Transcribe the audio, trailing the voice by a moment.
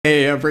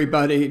Hey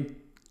everybody,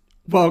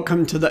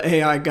 welcome to the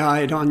AI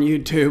Guide on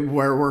YouTube,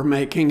 where we're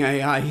making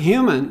AI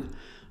human.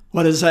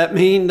 What does that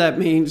mean? That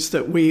means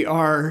that we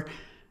are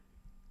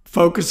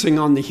focusing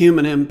on the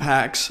human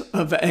impacts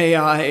of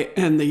AI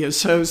and the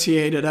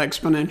associated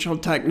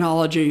exponential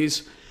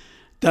technologies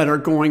that are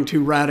going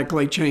to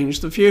radically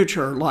change the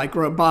future, like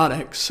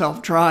robotics,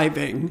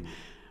 self-driving,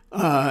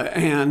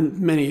 and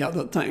many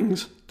other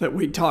things that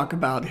we talk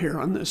about here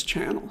on this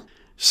channel.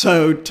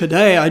 So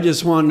today I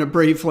just wanted to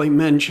briefly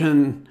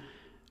mention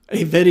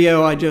a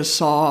video I just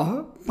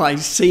saw by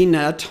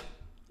CNET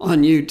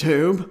on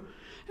YouTube,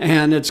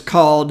 and it's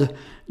called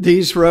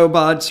 "These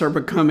Robots Are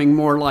Becoming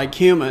More Like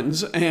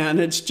Humans," and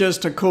it's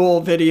just a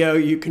cool video.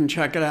 You can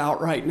check it out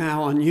right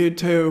now on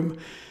YouTube.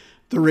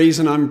 The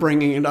reason I'm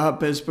bringing it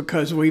up is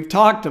because we've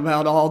talked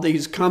about all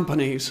these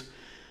companies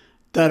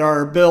that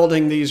are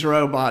building these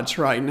robots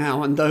right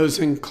now, and those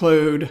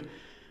include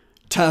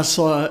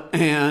Tesla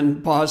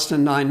and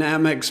Boston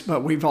Dynamics,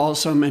 but we've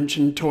also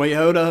mentioned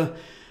Toyota,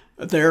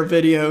 their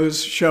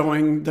videos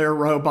showing their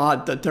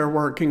robot that they're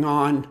working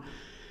on.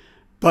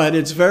 But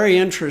it's very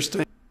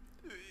interesting.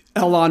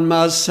 Elon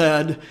Musk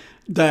said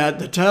that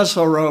the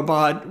Tesla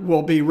robot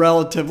will be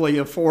relatively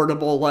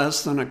affordable,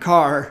 less than a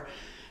car.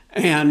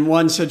 And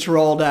once it's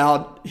rolled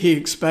out, he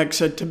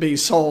expects it to be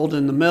sold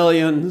in the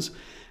millions,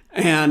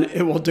 and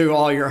it will do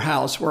all your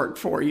housework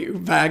for you.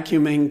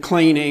 Vacuuming,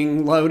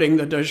 cleaning, loading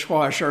the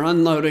dishwasher,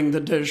 unloading the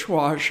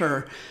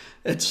dishwasher,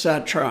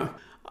 etc.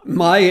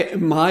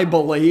 My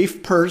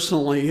belief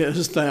personally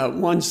is that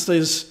once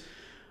this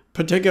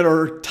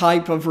particular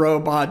type of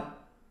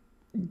robot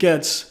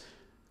gets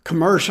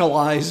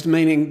commercialized,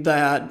 meaning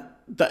that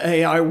the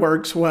AI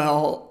works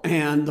well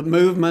and the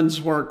movements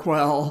work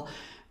well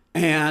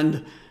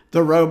and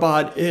the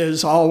robot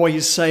is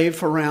always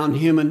safe around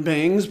human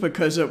beings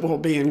because it will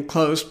be in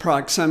close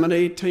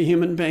proximity to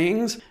human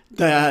beings,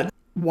 that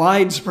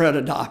widespread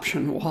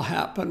adoption will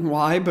happen.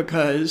 Why?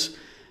 Because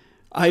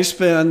I'm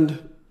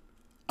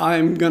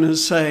going to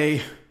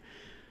say,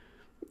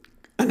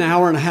 an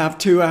hour and a half,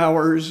 2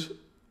 hours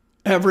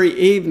every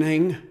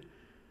evening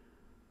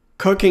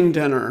cooking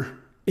dinner,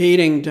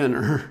 eating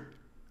dinner,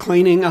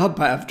 cleaning up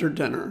after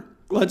dinner.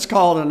 Let's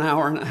call it an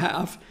hour and a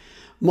half.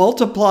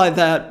 Multiply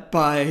that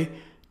by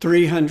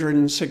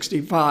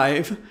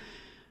 365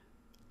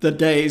 the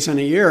days in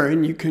a year,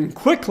 and you can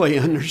quickly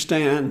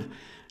understand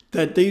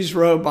that these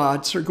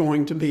robots are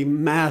going to be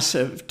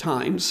massive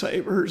time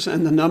savers.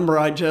 And the number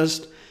I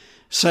just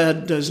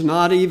said does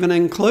not even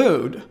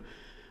include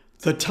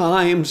the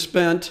time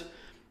spent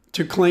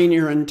to clean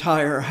your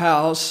entire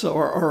house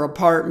or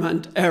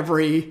apartment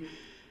every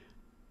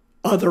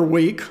other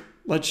week.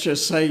 Let's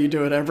just say you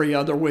do it every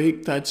other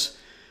week. That's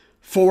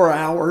 4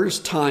 hours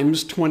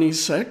times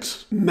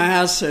 26.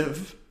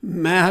 Massive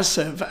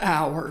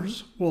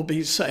hours will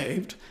be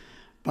saved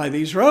by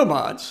these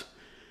robots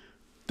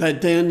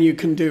that then you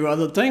can do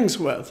other things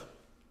with.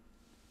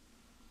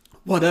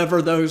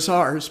 Whatever those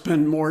are,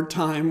 spend more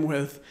time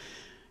with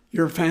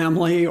your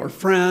family or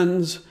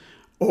friends,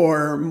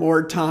 or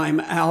more time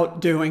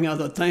out doing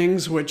other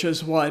things, which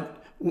is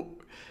what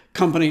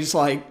companies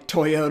like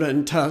Toyota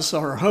and Tesla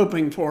are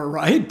hoping for,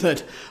 right?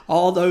 That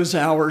all those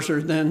hours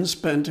are then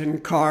spent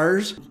in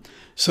cars.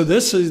 So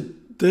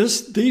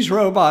these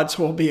robots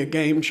will be a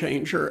game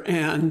changer.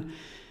 And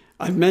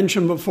I've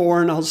mentioned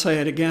before, and I'll say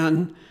it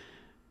again,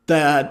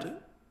 that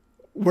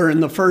we're in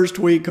the first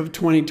week of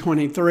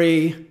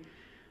 2023.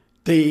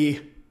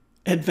 The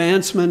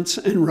advancements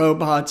in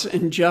robots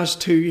in just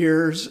 2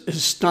 years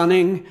is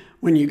stunning.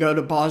 When you go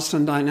to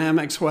Boston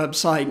Dynamics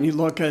website and you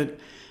look at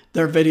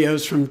their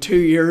videos from 2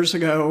 years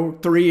ago,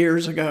 3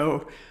 years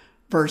ago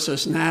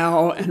versus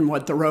now, and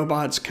what the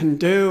robots can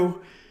do,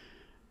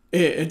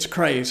 it's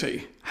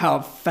crazy how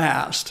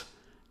fast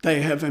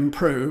they have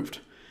improved.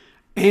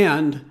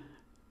 And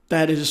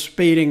that is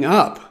speeding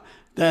up.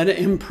 That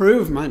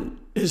improvement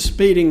is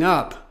speeding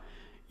up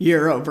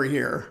year over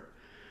year.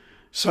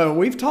 So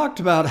we've talked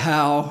about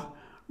how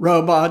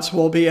robots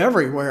will be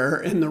everywhere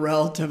in the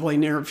relatively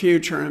near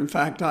future. In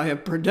fact, I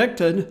have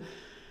predicted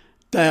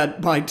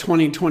that by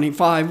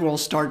 2025, we'll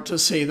start to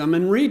see them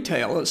in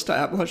retail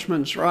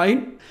establishments,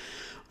 right?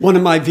 One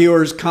of my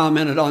viewers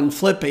commented on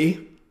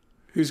Flippy,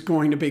 who's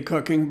going to be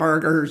cooking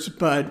burgers,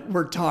 but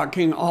we're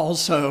talking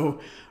also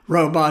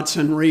robots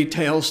in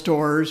retail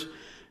stores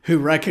who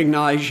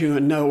recognize you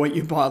and know what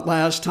you bought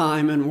last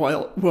time and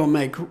will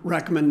make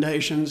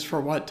recommendations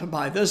for what to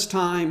buy this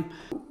time.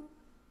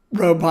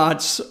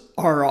 Robots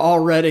are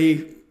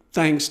already,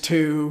 thanks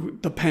to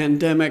the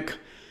pandemic,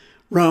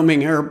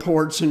 roaming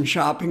airports and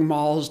shopping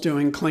malls,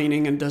 doing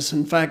cleaning and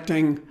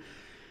disinfecting,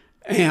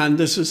 and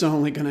this is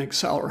only going to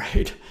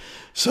accelerate.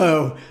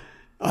 So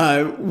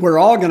we're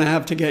all going to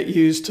have to get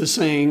used to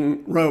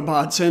seeing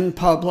robots in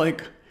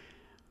public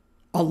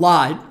a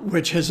lot,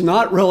 which has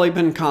not really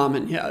been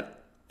common yet.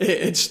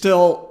 It's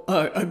still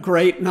a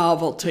great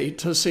novelty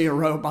to see a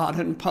robot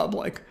in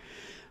public,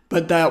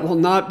 but that will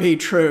not be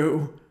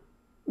true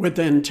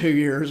within 2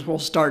 years. We'll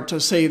start to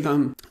see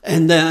them.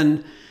 And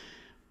then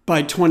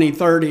by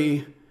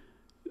 2030,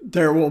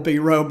 there will be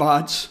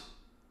robots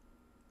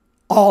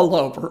all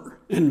over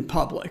in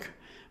public,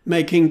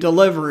 making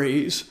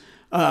deliveries,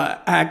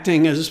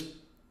 acting as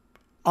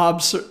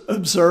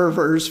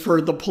observers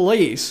for the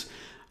police,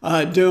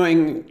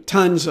 doing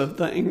tons of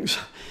things.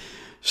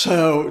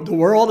 So the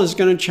world is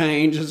going to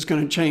change. It's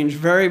going to change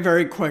very,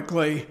 very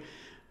quickly.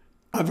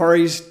 I've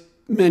already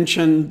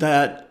mentioned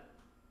that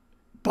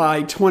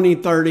by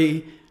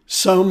 2030,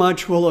 so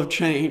much will have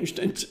changed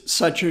in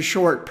such a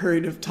short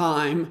period of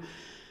time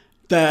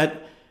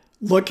that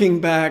looking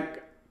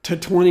back to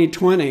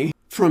 2020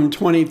 from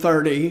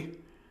 2030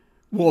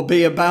 will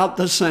be about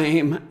the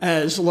same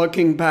as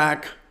looking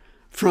back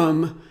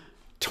from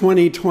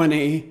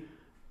 2020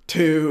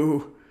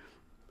 to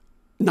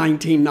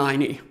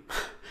 1990.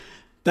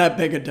 That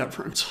big a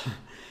difference.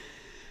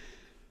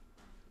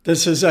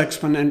 This is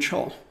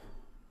exponential.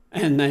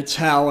 And that's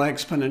how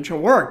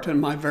exponential works. In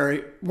my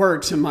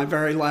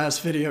very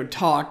last video,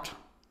 talked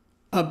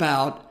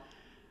about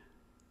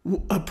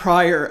a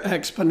prior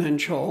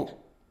exponential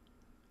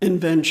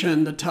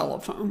invention, the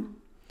telephone.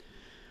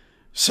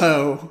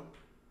 So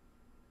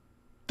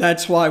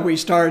that's why we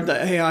started the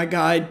AI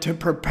Guide, to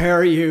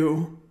prepare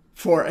you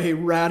for a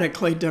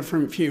radically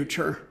different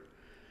future.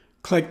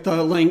 Click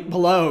the link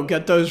below,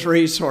 get those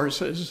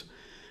resources.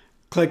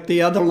 Click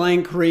the other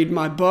link, read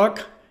my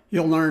book.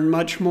 You'll learn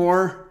much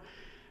more.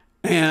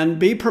 And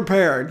be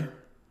prepared.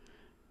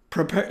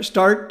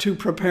 Start to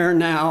prepare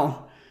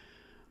now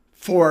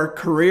for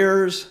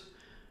careers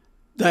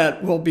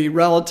that will be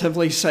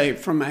relatively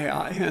safe from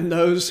AI. And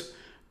those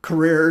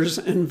careers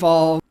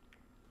involve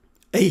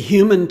a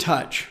human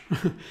touch.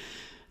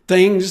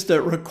 Things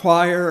that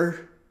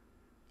require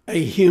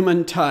a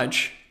human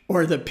touch,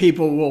 or that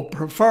people will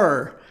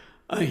prefer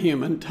a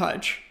human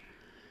touch,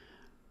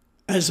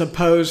 as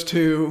opposed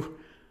to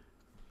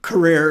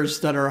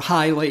careers that are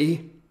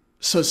highly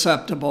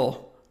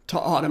susceptible to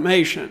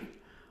automation,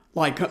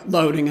 like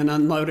loading and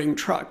unloading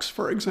trucks,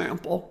 for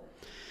example.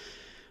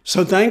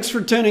 So thanks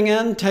for tuning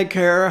in. Take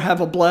care.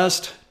 Have a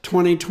blessed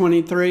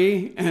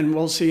 2023, and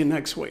we'll see you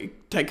next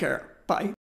week. Take care. Bye.